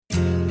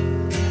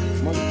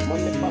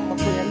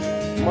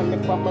Money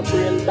for my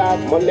brain, dog.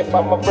 Money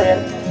for my brain.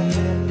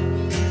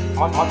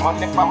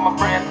 Money for my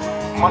brain.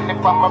 Money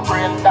for my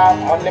brain, dog.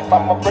 Money for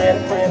my brain.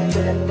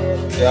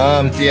 Yeah,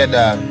 I'm here,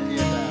 dog.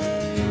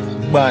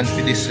 Born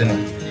for this, you know.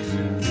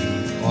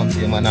 I'm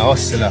here, man, a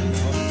hustler.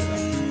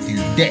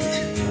 Till death.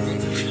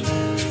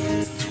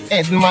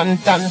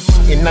 Edmonton,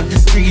 in the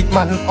street,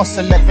 man,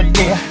 hustle every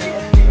day.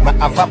 Me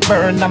have a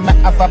burn and me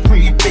have a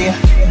prepare.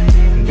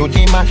 Do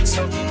the max,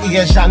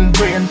 Asian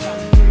brain.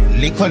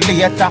 Liquor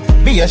later,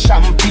 be a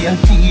champagne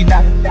tea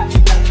that.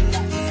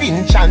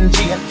 Finch and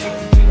Jane,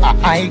 a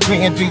high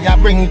grade we a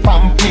bring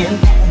pamphlet.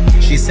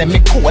 She say me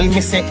cool, me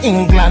say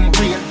England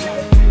real.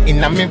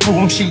 Inna me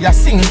room she a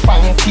sing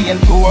pancake.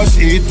 Do a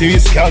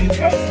CT scan,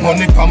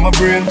 money pa my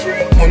brain.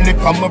 Money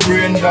pa my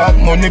brain, dog,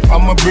 money pa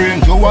my brain.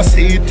 Do a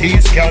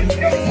CT scan,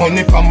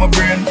 money pa my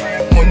brain.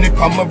 Money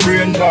pa my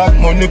brain, dog,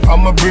 money pa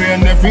my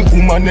brain. Every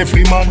woman,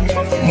 every man,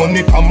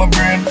 money pa my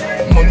brain.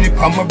 Money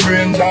pa my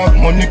brain, dog,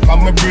 money pa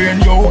my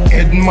brain. Yo,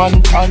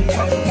 Edmonton,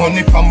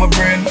 money pa my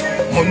brain.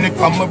 Money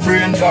pa my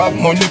brain, dog,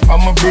 money pa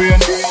my brain.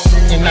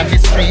 Inna the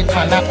street,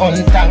 man, a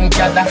hunt and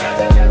gather.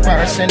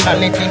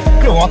 Personality,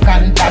 cloak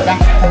and dagger.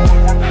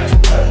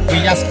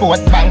 We a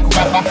sport bank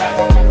robber.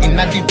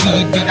 Inna the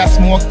weed, we a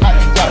smoke hot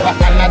grabber.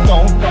 And a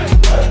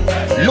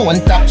down, lone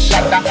top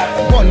shatter.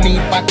 Gun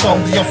leap a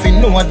thugs, you fi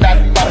know that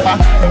papa.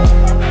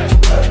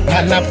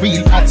 Man a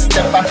real hot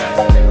stepper.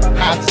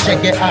 Ask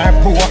Jeggy or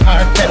Bo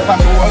or Pepper.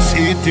 Do a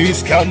CT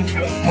scan,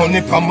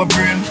 money pa my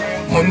brain.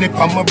 Money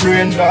pa my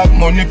brain, dog,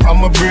 money pa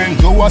my brain.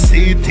 Do a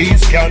CT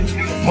scan,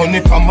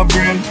 money pa my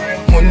brain.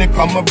 Money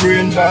pa my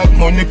brain, dog,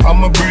 money pa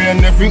my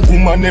brain. Every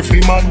woman,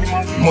 every man,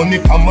 money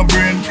pa my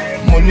brain.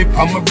 Money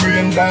pa my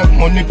brain, dog,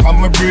 money pa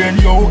my brain.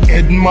 Yo,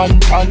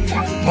 Edmonton,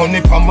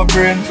 money pa my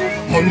brain.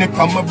 Money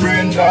pa my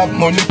brain, dog,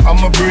 money pa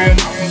my brain.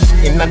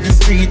 Inna the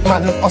street,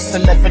 man,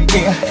 hustle every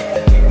day.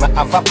 Me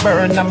have a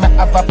burn and me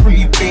have a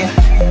prepare.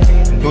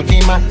 Do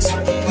the max,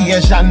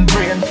 Asian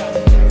brain.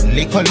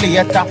 Liquor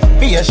later,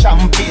 be a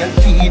champagne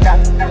tea that.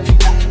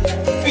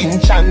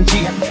 Finch and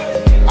Jane,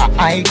 a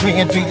high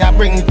grade we a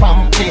bring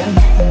pamphlet.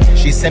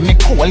 She say me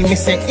cool, me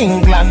say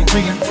England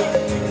real.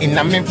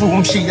 Inna me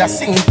room she a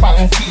sing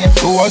pancake.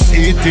 Do a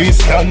CT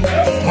scan,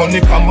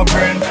 money pa my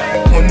brain.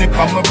 Money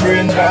pa my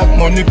brain, dog,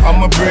 money pa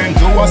my brain.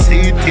 Do a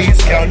CT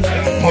scan,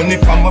 money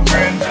pa my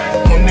brain.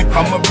 Money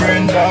pa my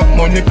brain, dog,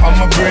 money pa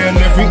my brain.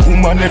 Every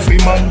woman, every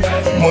man,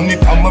 money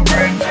pa my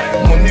brain.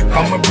 Money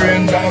pa my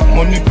brain, dog,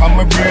 money pa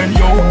my brain.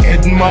 Yo,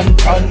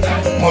 Edmonton,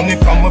 money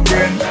pa my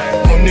brain.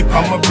 Money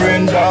pa my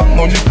brain, dog,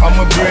 money pa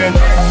my brain.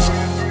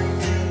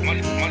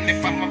 Money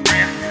for my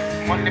brain.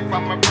 Money for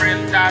my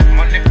brain, dog.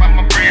 Money for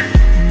my brain.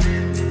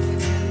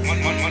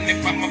 Money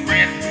for my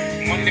brain.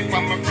 Money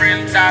for my brain,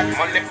 dog.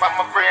 Money for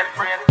my brain.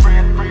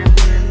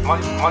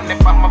 Money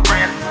for my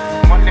brain.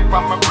 Money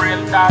for my brain,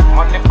 dog.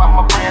 Money for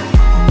my brain.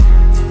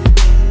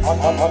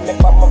 Money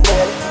for my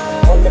brain.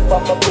 Money for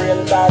my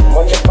brain, dog.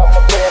 Money for my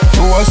brain.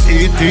 Do a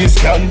CT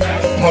scan,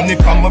 money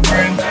pa my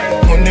brain.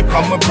 Money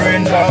pa my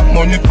brain, dog,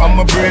 money pa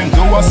my brain.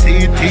 Do a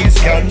CT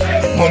scan,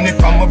 money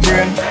pa my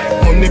brain.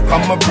 Money pa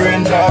my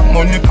brain, dog,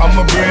 money pa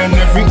my brain.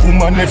 Every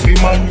woman, every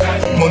man,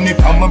 money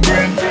pa my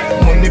brain.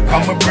 Money pa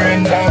my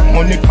brain, dog,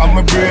 money pa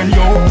my brain.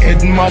 Yo,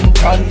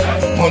 Edmonton,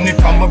 money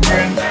pa my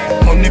brain.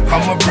 Money pa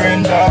my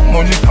brain, dog,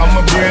 money pa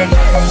my brain.